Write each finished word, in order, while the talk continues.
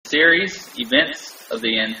series, Events of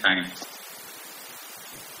the End Times.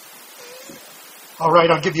 All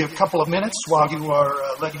right, I'll give you a couple of minutes while you are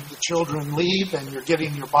letting the children leave and you're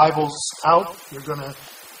getting your Bibles out. You're going to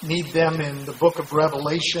need them in the book of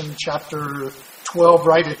Revelation, chapter 12,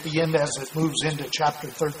 right at the end as it moves into chapter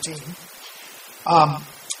 13.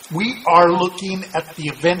 We are looking at the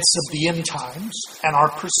events of the end times, and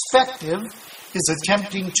our perspective is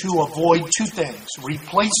attempting to avoid two things: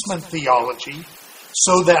 replacement theology,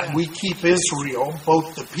 so that we keep Israel,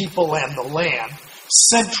 both the people and the land,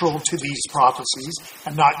 central to these prophecies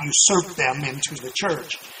and not usurp them into the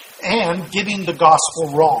church, and getting the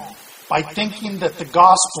gospel wrong by thinking that the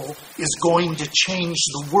gospel is going to change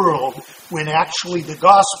the world when actually the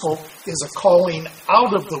gospel is a calling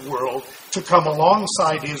out of the world to come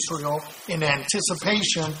alongside Israel in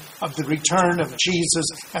anticipation of the return of Jesus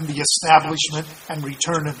and the establishment and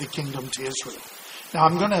return of the kingdom to Israel. Now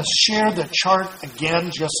I'm going to share the chart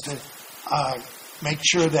again just to make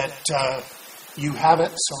sure that you have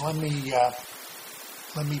it. So let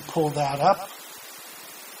me pull that up.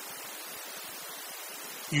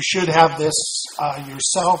 You should have this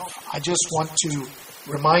yourself. I just want to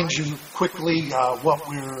remind you quickly what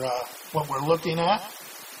we're looking at.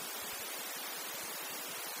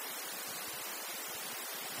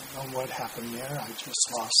 I don't know what happened there. I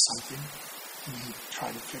just lost something. Let me try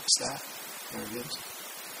to fix that. There it is.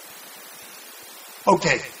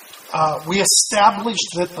 Okay. We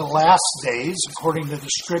established that the last days, according to the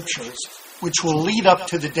scriptures, which will lead up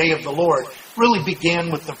to the day of the Lord, really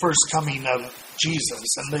began with the first coming of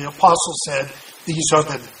Jesus. And the apostle said, these are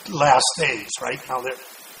the last days, right? Now, the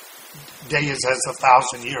day is as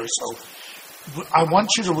 1,000 years. So I want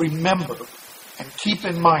you to remember and keep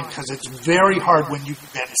in mind, because it's very hard when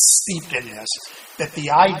you've been steeped in this, that the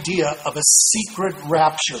idea of a secret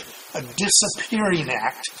rapture, a disappearing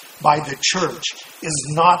act by the church, is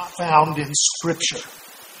not found in Scripture.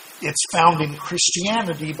 It's found in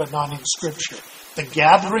Christianity, but not in Scripture. The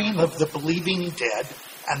gathering of the believing dead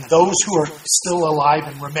and those who are still alive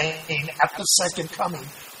and remain at the second coming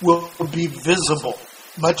will be visible,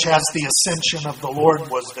 much as the ascension of the Lord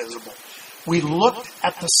was visible. We looked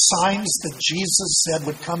at the signs that Jesus said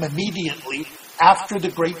would come immediately after the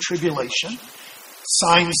Great Tribulation.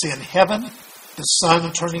 Signs in heaven, the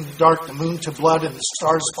sun turning to dark, the moon to blood, and the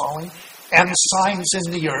stars falling. And signs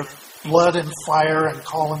in the earth, blood and fire and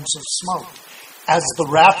columns of smoke. As the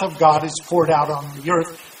wrath of God is poured out on the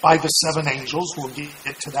earth by the seven angels. We'll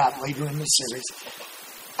get to that later in the series.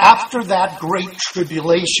 After that great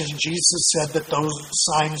tribulation, Jesus said that those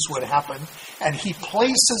signs would happen, and he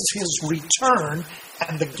places his return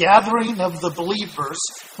and the gathering of the believers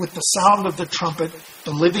with the sound of the trumpet,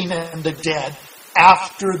 the living and the dead,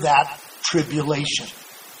 after that tribulation.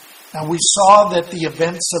 Now we saw that the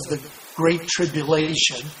events of the great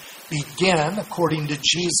tribulation begin, according to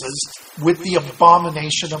Jesus, with the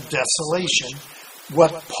abomination of desolation,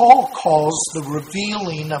 what Paul calls the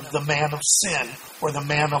revealing of the man of sin, or the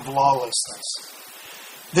man of lawlessness.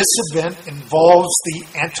 This event involves the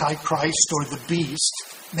Antichrist, or the beast,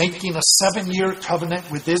 making a 7-year covenant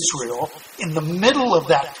with Israel. In the middle of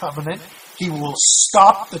that covenant, he will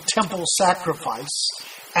stop the temple sacrifice,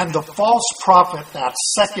 and the false prophet, that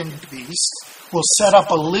second beast, will set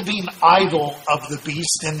up a living idol of the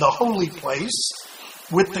beast in the holy place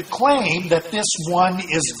with the claim that this one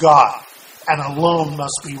is God and alone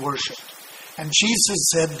must be worshipped. And Jesus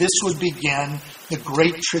said this would begin the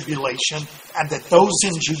Great Tribulation, and that those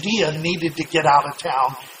in Judea needed to get out of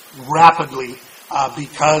town rapidly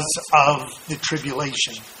because of the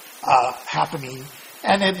tribulation happening.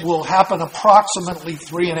 And it will happen approximately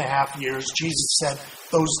 3.5 years. Jesus said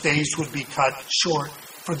those days would be cut short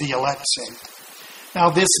for the elect's sake. Now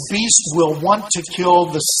this beast will want to kill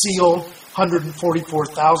the sealed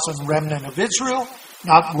 144,000 remnant of Israel.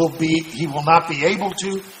 He will not be able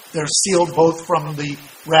to. They're sealed both from the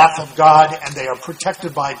wrath of God and they are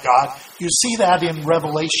protected by God. You see that in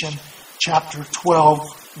Revelation chapter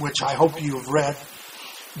 12, which I hope you have read.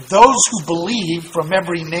 Those who believe from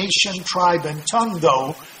every nation, tribe, and tongue,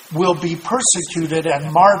 though, will be persecuted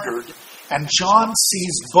and martyred. And John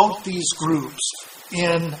sees both these groups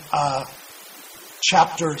in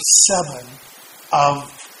chapter 7 of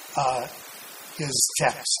his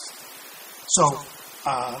text. So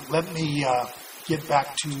let me get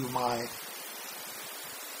back to my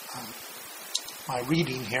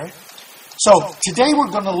reading here. So today we're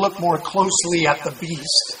going to look more closely at the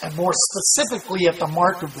beast, and more specifically at the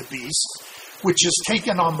mark of the beast, which is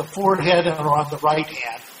taken on the forehead or on the right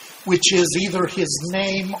hand, which is either his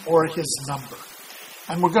name or his number.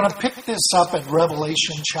 And we're going to pick this up at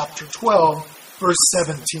Revelation chapter 12, verse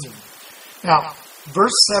 17. Now,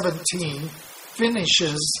 verse 17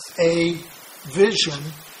 finishes a vision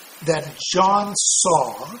that John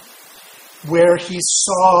saw, where he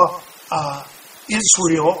saw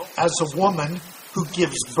Israel as a woman who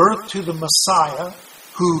gives birth to the Messiah,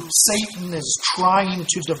 who Satan is trying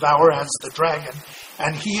to devour as the dragon,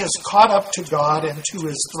 and he is caught up to God and to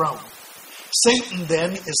his throne. Satan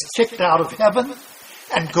then is kicked out of heaven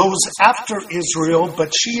and goes after Israel,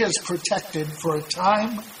 but she is protected for a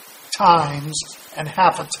time, times, and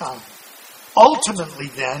half a time. Ultimately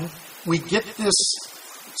then, we get this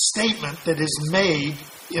statement that is made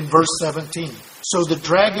in verse 17. So the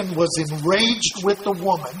dragon was enraged with the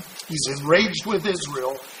woman, he's enraged with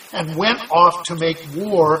Israel, and went off to make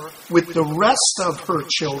war with the rest of her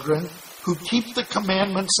children who keep the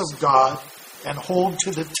commandments of God and hold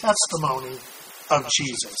to the testimony of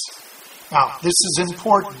Jesus. Now, this is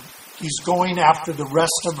important. He's going after the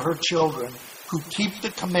rest of her children who keep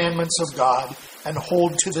the commandments of God and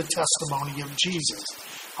hold to the testimony of Jesus.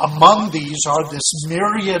 Among these are this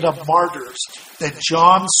myriad of martyrs that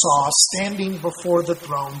John saw standing before the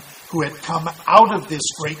throne, who had come out of this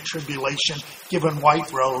great tribulation, given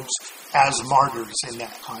white robes as martyrs in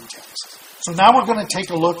that context. So now we're going to take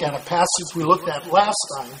a look at a passage we looked at last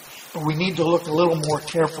time, but we need to look a little more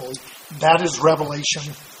carefully. That is Revelation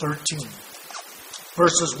 13.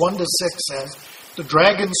 Verses 1 to 6 says, "The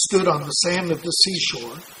dragon stood on the sand of the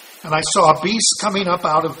seashore, and I saw a beast coming up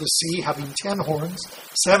out of the sea, having 10 horns,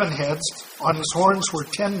 7 heads. On his horns were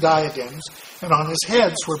 10 diadems, and on his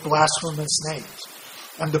heads were blasphemous names.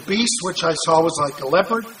 And the beast which I saw was like a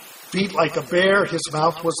leopard, feet like a bear, his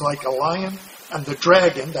mouth was like a lion. And the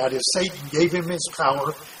dragon, that is Satan, gave him his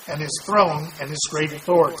power and his throne and his great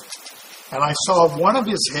authority. And I saw one of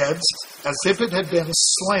his heads as if it had been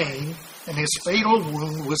slain, and his fatal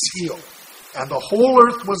wound was healed. And the whole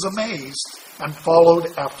earth was amazed and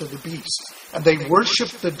followed after the beast. And they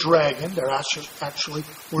worshipped the dragon," they're actually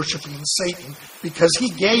worshiping Satan, "because he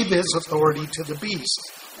gave his authority to the beast.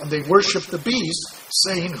 And they worshipped the beast,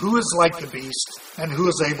 saying, 'Who is like the beast, and who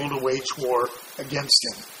is able to wage war against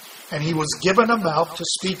him?' And he was given a mouth to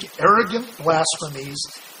speak arrogant blasphemies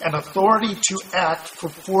and authority to act for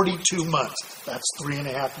 42 months. That's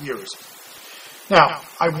 3.5 years. Now,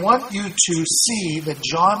 I want you to see that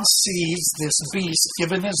John sees this beast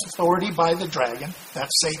given his authority by the dragon,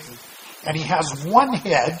 that's Satan, and he has one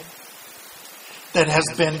head that has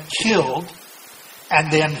been killed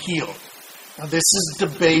and then healed. Now, this is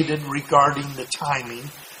debated regarding the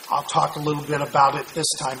timing. I'll talk a little bit about it this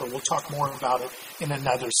time, but we'll talk more about it in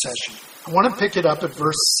another session. I want to pick it up at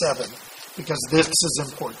verse 7, because this is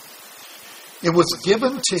important. "It was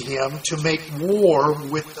given to him to make war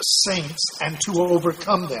with the saints and to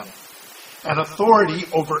overcome them. And authority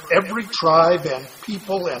over every tribe and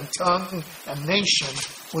people and tongue and nation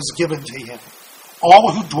was given to him.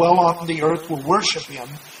 All who dwell on the earth will worship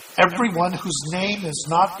him, everyone whose name has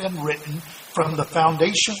not been written from the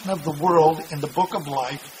foundation of the world in the book of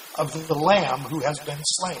life of the Lamb who has been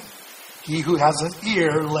slain. He who has an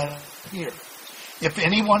ear, let him hear. If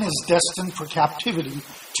anyone is destined for captivity,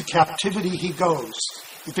 to captivity he goes.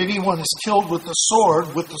 If anyone is killed with the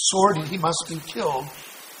sword he must be killed.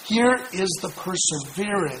 Here is the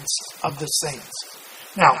perseverance of the saints."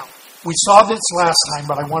 Now, we saw this last time,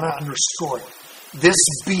 but I want to underscore it. This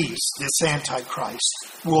beast, this Antichrist,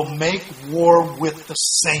 will make war with the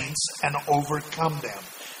saints and overcome them.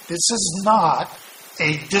 This is not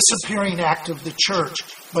a disappearing act of the church,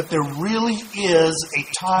 but there really is a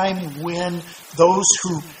time when those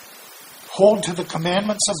who hold to the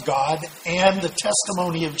commandments of God and the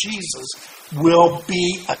testimony of Jesus will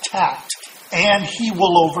be attacked, and he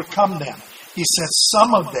will overcome them. He says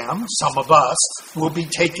some of them, some of us, will be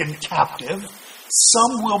taken captive,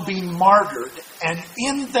 some will be martyred, and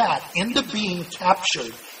in that, in the being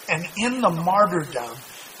captured and in the martyrdom,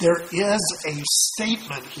 there is a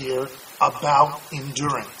statement here about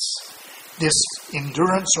endurance. This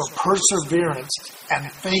endurance or perseverance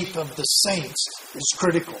and faith of the saints is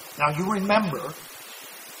critical. Now you remember,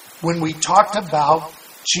 when we talked about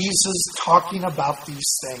Jesus talking about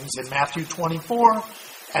these things in Matthew 24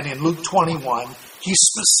 and in Luke 21, he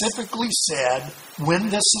specifically said, when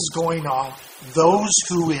this is going on, those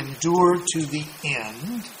who endure to the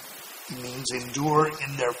end, he means endure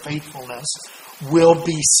in their faithfulness, will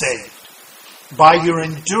be saved. By your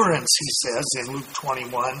endurance, he says in Luke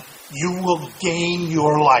 21, you will gain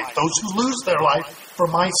your life. Those who lose their life for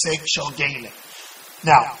my sake shall gain it.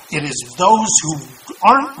 Now, it is those who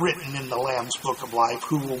aren't written in the Lamb's Book of Life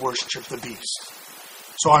who will worship the beast.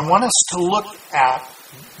 So I want us to look at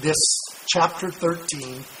this chapter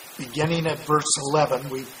 13, beginning at verse 11.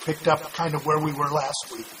 We picked up kind of where we were last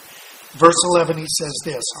week. Verse 11, he says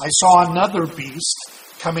this, I saw another beast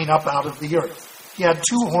coming up out of the earth. He had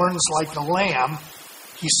 2 horns like a lamb.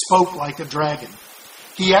 He spoke like a dragon.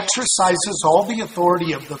 He exercises all the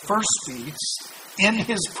authority of the first beast in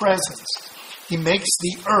his presence. He makes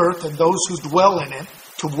the earth and those who dwell in it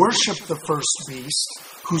to worship the first beast,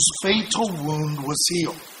 whose fatal wound was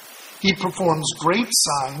healed. He performs great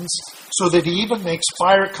signs, so that he even makes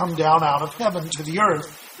fire come down out of heaven to the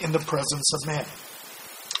earth in the presence of men.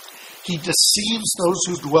 He deceives those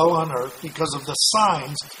who dwell on earth because of the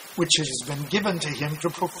signs which it has been given to him to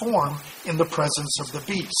perform in the presence of the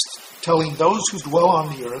beast, telling those who dwell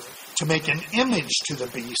on the earth to make an image to the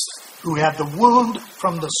beast who had the wound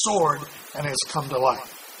from the sword and has come to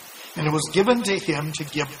life. And it was given to him to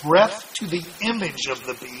give breath to the image of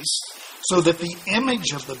the beast, so that the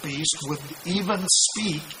image of the beast would even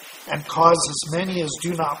speak and cause as many as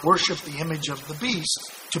do not worship the image of the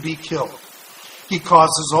beast to be killed. He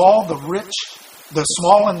causes all the rich, the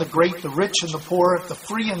small and the great, the rich and the poor, the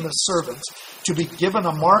free and the servants, to be given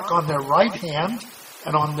a mark on their right hand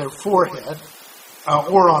and on their forehead,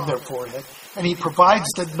 and he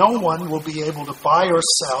provides that no one will be able to buy or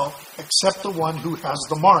sell except the one who has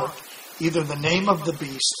the mark, either the name of the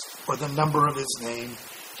beast or the number of his name.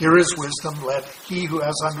 Here is wisdom. Let he who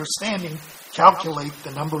has understanding calculate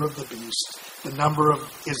the number of the beast. The number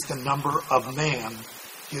is the number of man.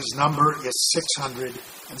 His number is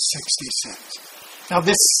 666. Now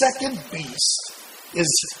this second beast is,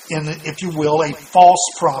 if you will, a false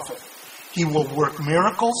prophet. He will work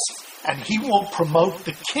miracles, and he will promote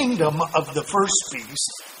the kingdom of the first beast,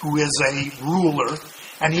 who is a ruler,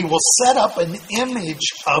 and he will set up an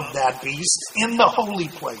image of that beast in the holy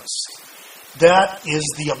place. That is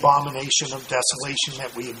the abomination of desolation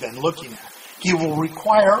that we have been looking at. He will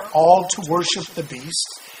require all to worship the beast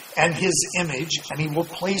and his image, and he will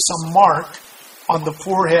place a mark on the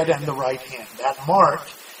forehead and the right hand. That mark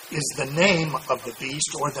is the name of the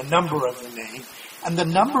beast, or the number of the name, and the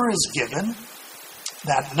number is given.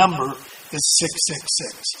 That number is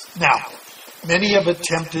 666. Now, many have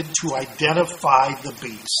attempted to identify the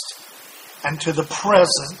beast, and to the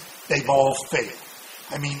present, they've all failed.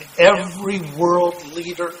 I mean, every world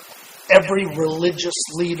leader, every religious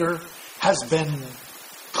leader has been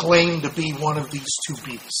claimed to be one of these 2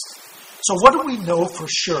 beasts. So what do we know for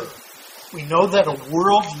sure? We know that a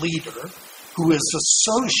world leader who is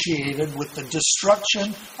associated with the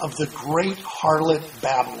destruction of the great harlot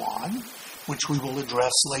Babylon, which we will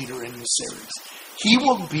address later in the series, he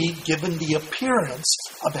will be given the appearance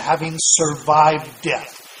of having survived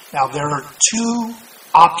death. Now, there are 2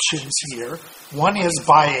 options here. One is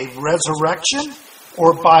by a resurrection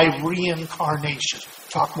or by reincarnation.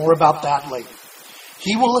 Talk more about that later.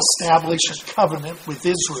 He will establish a covenant with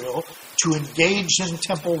Israel to engage in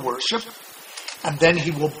temple worship, and then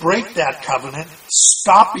he will break that covenant,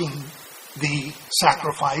 stopping the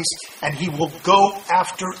sacrifice, and he will go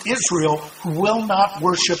after Israel, who will not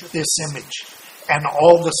worship this image, and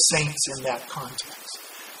all the saints in that context.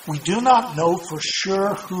 We do not know for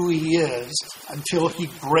sure who he is until he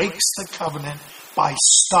breaks the covenant by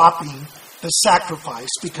stopping the sacrifice,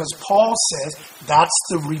 because Paul says that's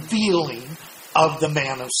the revealing of the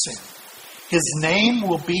man of sin. His name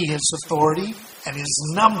will be his authority, and his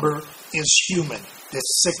number is human,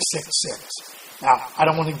 this 666. Now, I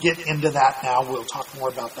don't want to get into that now. We'll talk more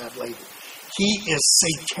about that later. He is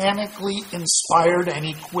satanically inspired and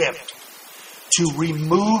equipped to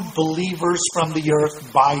remove believers from the earth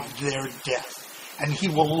by their death. And he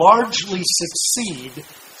will largely succeed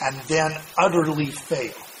and then utterly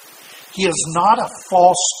fail. He is not a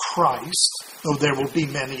false Christ, though there will be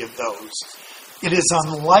many of those. It is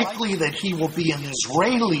unlikely that he will be an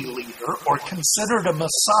Israeli leader or considered a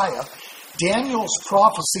Messiah. Daniel's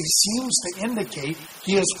prophecy seems to indicate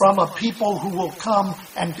he is from a people who will come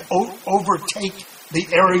and overtake the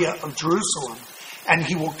area of Jerusalem. And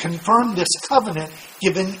he will confirm this covenant,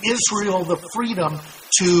 giving Israel the freedom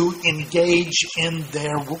to engage in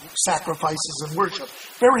their sacrifices and worship.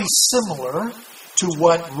 Very similar to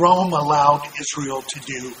what Rome allowed Israel to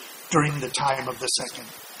do during the time of the Second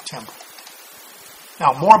Temple.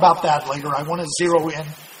 Now, more about that later. I want to zero in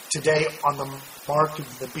today on the mark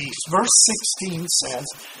of the beast. Verse 16 says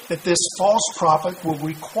that this false prophet will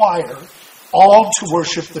require all to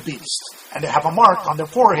worship the beast and to have a mark on their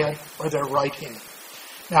forehead or their right hand.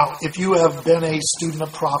 Now, if you have been a student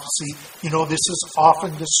of prophecy, you know this is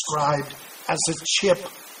often described as a chip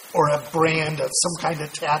or a brand of some kind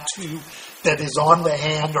of tattoo that is on the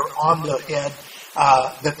hand or on the head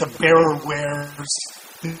that the bearer wears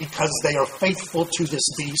because they are faithful to this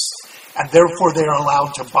beast, and therefore they are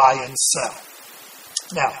allowed to buy and sell.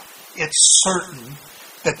 Now, it's certain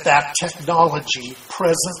that technology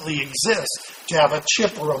presently exists to have a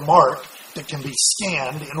chip or a mark that can be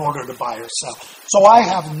scanned in order to buy or sell. So I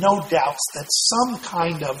have no doubts that some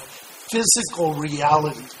kind of physical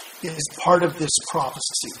reality is part of this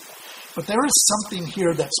prophecy. But there is something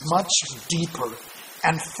here that's much deeper.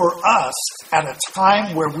 And for us, at a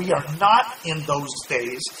time where we are not in those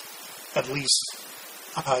days, at least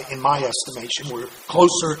in my estimation, we're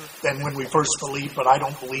closer than when we first believed, but I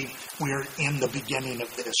don't believe we're in the beginning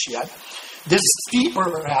of this yet. This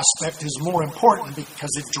deeper aspect is more important because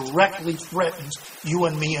it directly threatens you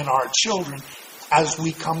and me and our children as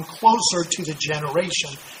we come closer to the generation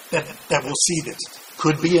that will see this.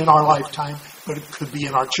 Could be in our lifetime, but it could be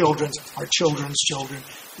in our children's children.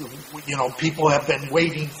 You know, people have been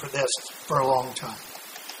waiting for this for a long time.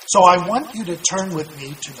 So I want you to turn with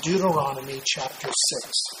me to Deuteronomy chapter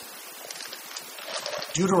 6.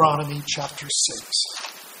 Deuteronomy chapter 6,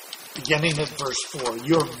 beginning at verse 4.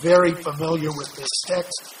 You're very familiar with this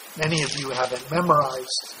text. Many of you have it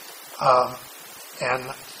memorized.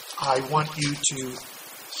 And I want you to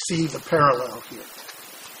see the parallel here.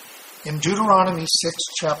 In Deuteronomy 6,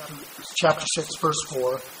 chapter 6, verse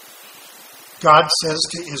 4, God says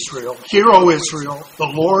to Israel, "Hear, O Israel, the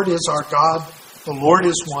Lord is our God, the Lord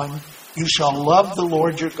is one. You shall love the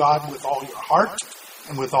Lord your God with all your heart,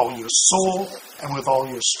 and with all your soul, and with all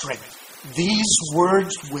your strength. These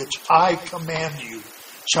words which I command you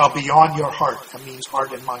shall be on your heart." That means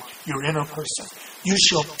heart and mind, your inner person. "You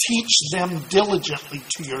shall teach them diligently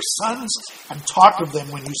to your sons, and talk of them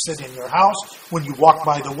when you sit in your house, when you walk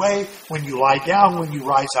by the way, when you lie down, when you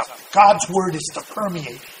rise up." God's word is to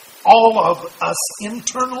permeate all of us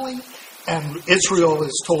internally, and Israel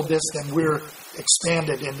is told this, then we're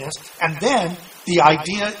expanded in this. And then the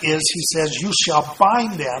idea is, he says, "You shall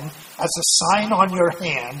bind them as a sign on your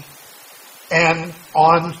hand and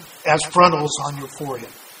as frontals on your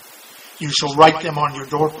forehead. You shall write them on your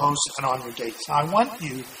doorposts and on your gates." Now, I want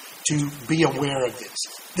you to be aware of this.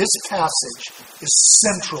 This passage is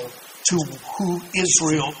central to who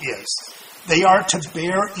Israel is. They are to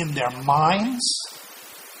bear in their minds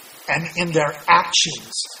and in their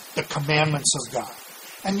actions the commandments of God.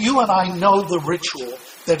 And you and I know the ritual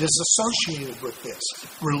that is associated with this.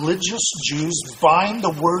 Religious Jews bind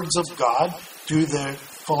the words of God through the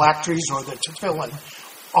phylacteries or the tefillin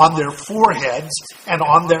on their foreheads and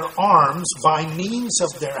on their arms by means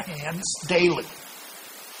of their hands daily.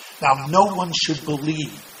 Now, no one should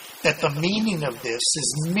believe that the meaning of this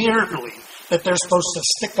is merely that they're supposed to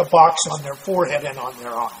stick a box on their forehead and on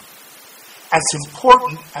their arm. As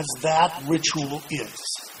important as that ritual is,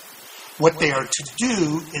 what they are to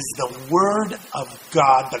do is the Word of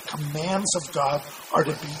God, the commands of God are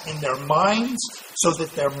to be in their minds so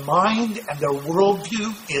that their mind and their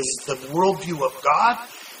worldview is the worldview of God,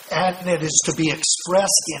 and it is to be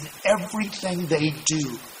expressed in everything they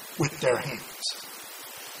do with their hands.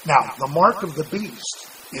 Now, the mark of the beast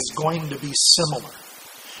is going to be similar.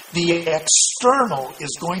 The external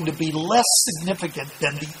is going to be less significant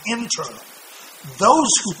than the internal.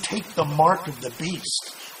 Those who take the mark of the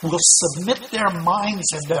beast will submit their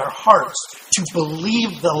minds and their hearts to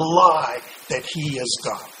believe the lie that he is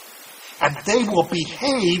God. And they will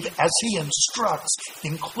behave as he instructs,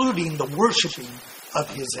 including the worshiping of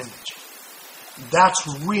his image. That's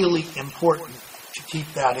really important to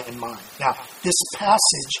keep that in mind. Now, this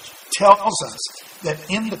passage tells us that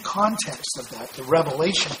in the context of that, the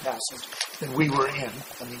Revelation passage that we were in,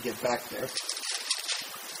 let me get back there,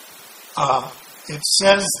 it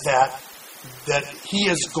says that he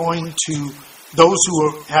is going to, those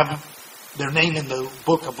who have their name in the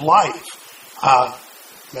book of life,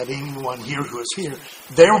 that anyone here who is here,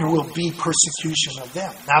 there will be persecution of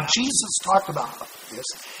them. Now, Jesus talked about this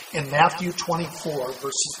in Matthew 24,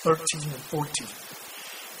 verses 13 and 14.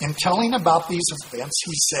 In telling about these events,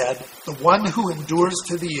 he said, "The one who endures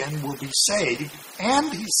to the end will be saved."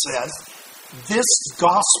 And he says, "This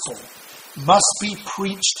gospel must be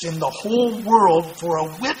preached in the whole world for a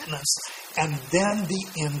witness, and then the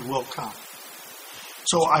end will come."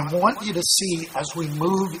 So I want you to see, as we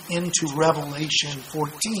move into Revelation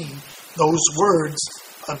 14, those words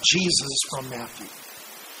of Jesus from Matthew.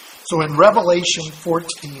 So in Revelation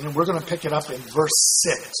 14, and we're going to pick it up in verse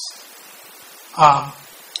 6,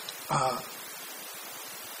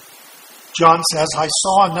 John says, "I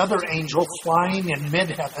saw another angel flying in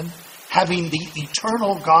mid-heaven, having the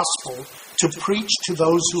eternal gospel to preach to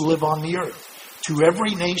those who live on the earth, to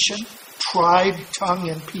every nation, tribe, tongue,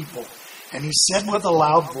 and people. And he said with a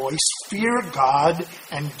loud voice, 'Fear God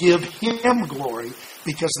and give him glory,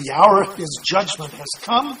 because the hour of his judgment has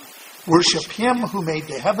come. Worship him who made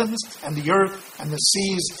the heavens and the earth and the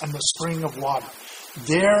seas and the spring of water.'"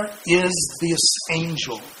 there is this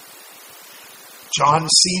angel. John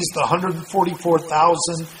sees the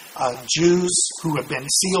 144,000 Jews who have been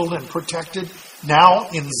sealed and protected now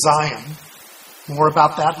in Zion. More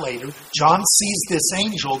about that later. John sees this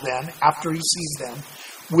angel then, after he sees them,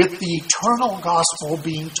 with the eternal gospel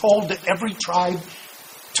being told to every tribe,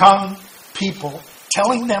 tongue, people,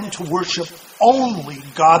 telling them to worship only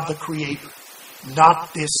God the Creator,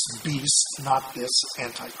 not this beast, not this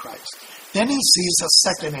Antichrist. Then he sees a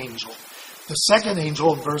second angel. The second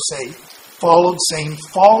angel, in verse 8, followed, saying,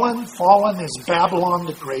 "Fallen, fallen is Babylon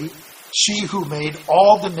the Great, she who made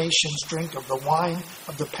all the nations drink of the wine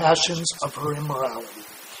of the passions of her immorality."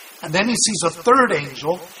 And then he sees a third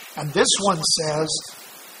angel, and this one says,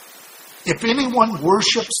 "If anyone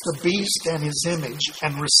worships the beast and his image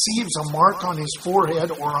and receives a mark on his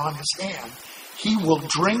forehead or on his hand, he will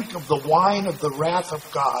drink of the wine of the wrath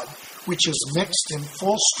of God, which is mixed in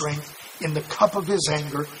full strength in the cup of his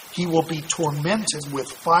anger. He will be tormented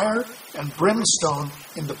with fire and brimstone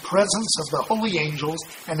in the presence of the holy angels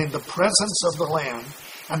and in the presence of the Lamb.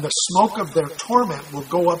 And the smoke of their torment will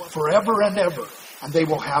go up forever and ever, and they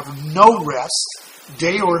will have no rest,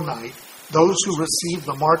 day or night, those who receive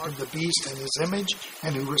the mark of the beast and his image,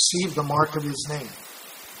 and who receive the mark of his name.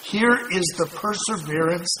 Here is the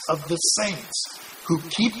perseverance of the saints, who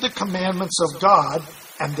keep the commandments of God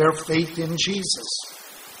and their faith in Jesus."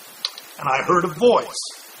 And I heard a voice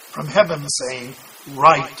from heaven saying,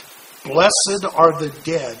 "Write, blessed are the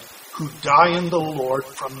dead who die in the Lord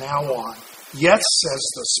from now on. Yes,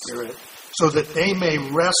 says the Spirit, so that they may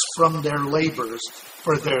rest from their labors,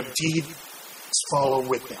 for their deeds follow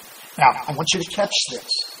with them." Now, I want you to catch this,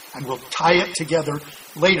 and we'll tie it together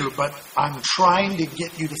later, but I'm trying to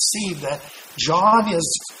get you to see that John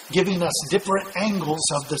is giving us different angles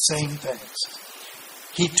of the same things.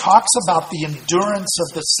 He talks about the endurance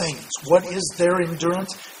of the saints. What is their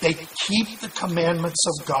endurance? They keep the commandments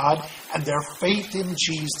of God and their faith in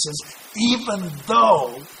Jesus, even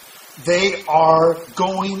though they are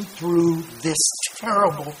going through this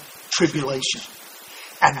terrible tribulation.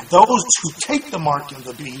 And those who take the mark of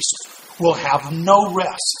the beast will have no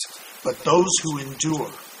rest, but those who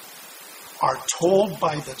endure are told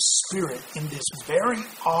by the Spirit in this very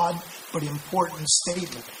odd but important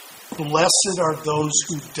statement, "Blessed are those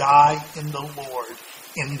who die in the Lord,"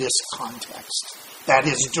 in this context. That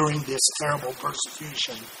is, during this terrible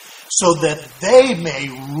persecution, so that they may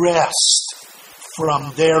rest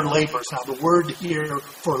from their labors. Now, the word here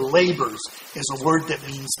for labors is a word that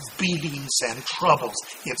means beatings and troubles.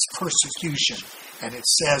 It's persecution. And it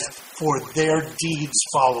says, "For their deeds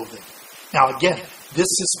follow them." Now, again, this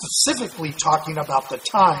is specifically talking about the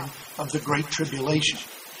time of the Great Tribulation.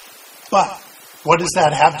 But what does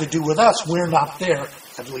that have to do with us? We're not there,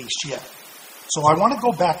 at least yet. So I want to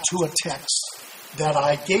go back to a text that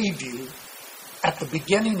I gave you at the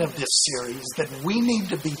beginning of this series, that we need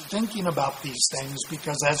to be thinking about these things,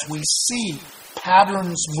 because as we see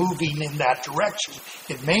patterns moving in that direction,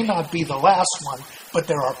 it may not be the last one, but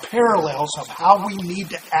there are parallels of how we need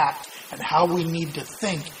to act and how we need to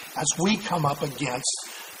think as we come up against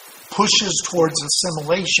pushes towards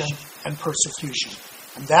assimilation and persecution.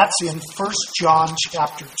 And that's in 1 John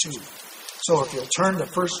chapter 2. So if you'll turn to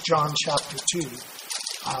 1 John chapter 2,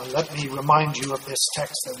 let me remind you of this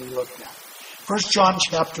text that we looked at. 1 John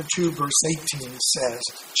chapter 2, verse 18 says,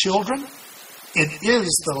 "Children, it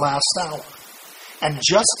is the last hour. And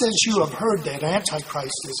just as you have heard that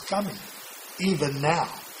Antichrist is coming, even now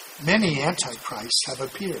many Antichrists have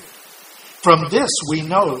appeared. From this we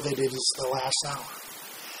know that it is the last hour.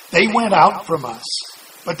 They went out from us,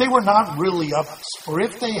 but they were not really of us. For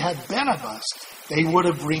if they had been of us, they would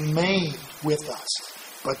have remained with us.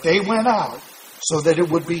 But they went out so that it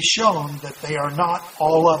would be shown that they are not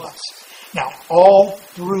all of us." Now, all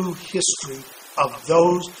through history of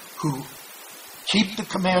those who keep the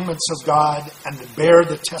commandments of God and bear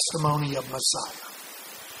the testimony of Messiah,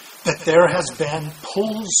 that there has been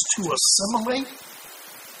pulls to assimilate,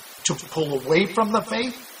 to pull away from the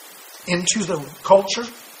faith into the culture,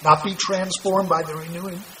 not be transformed by the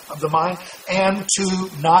renewing of the mind, and to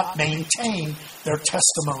not maintain their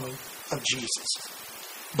testimony of Jesus.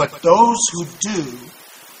 But those who do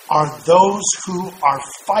are those who are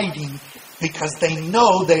fighting because they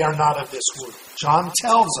know they are not of this world. John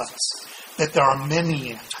tells us that there are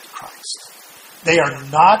many antichrists. They are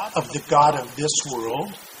not of the God of this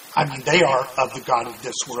world. They are of the God of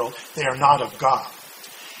this world. They are not of God.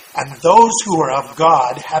 And those who are of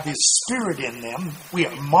God have His Spirit in them. We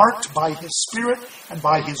are marked by His Spirit and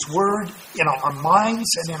by His Word in our minds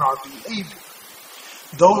and in our behavior.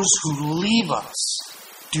 Those who leave us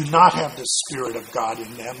do not have the Spirit of God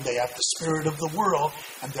in them. They have the spirit of the world,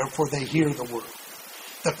 and therefore they hear the word.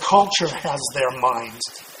 The culture has their minds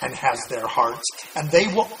and has their hearts, and they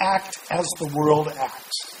will act as the world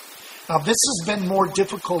acts. Now, this has been more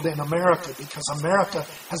difficult in America because America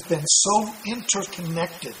has been so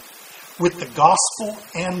interconnected with the gospel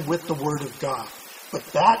and with the Word of God. But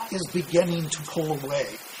that is beginning to pull away.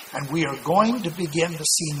 And we are going to begin to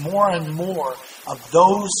see more and more of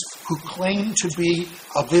those who claim to be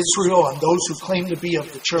of Israel and those who claim to be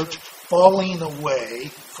of the church falling away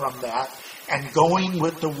from that and going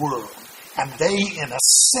with the world. And they, in a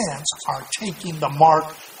sense, are taking the mark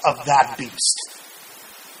of that beast.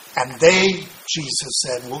 And they, Jesus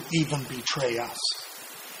said, will even betray us.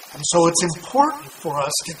 And so it's important for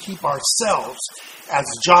us to keep ourselves, as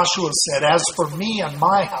Joshua said, as for me and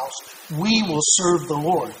my house, we will serve the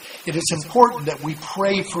Lord. It is important that we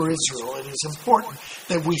pray for Israel. It is important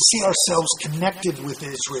that we see ourselves connected with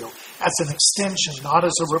Israel as an extension, not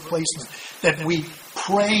as a replacement. That we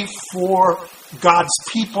pray for God's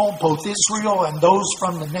people, both Israel and those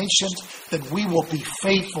from the nations, that we will be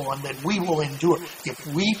faithful and that we will endure. If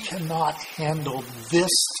we cannot handle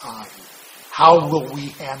this time, how will we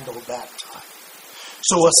handle that time?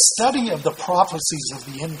 So a study of the prophecies of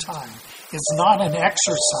the end time is not an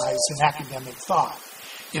exercise in academic thought.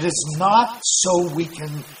 It is not so we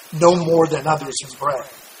can know more than others and brag.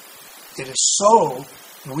 It is so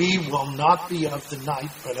we will not be of the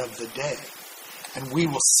night but of the day. And we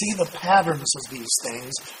will see the patterns of these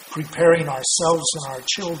things, preparing ourselves and our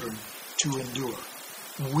children to endure.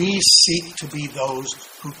 We seek to be those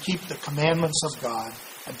who keep the commandments of God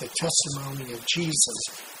and the testimony of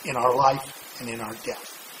Jesus in our life and in our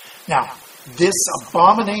death. Now, this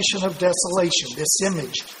abomination of desolation, this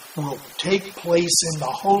image, will take place in the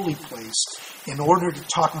holy place. In order to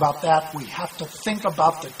talk about that, we have to think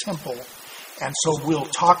about the temple, and so we'll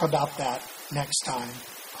talk about that next time.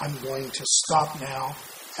 I'm going to stop now,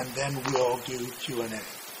 and then we'll do Q&A.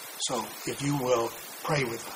 So if you will pray with us.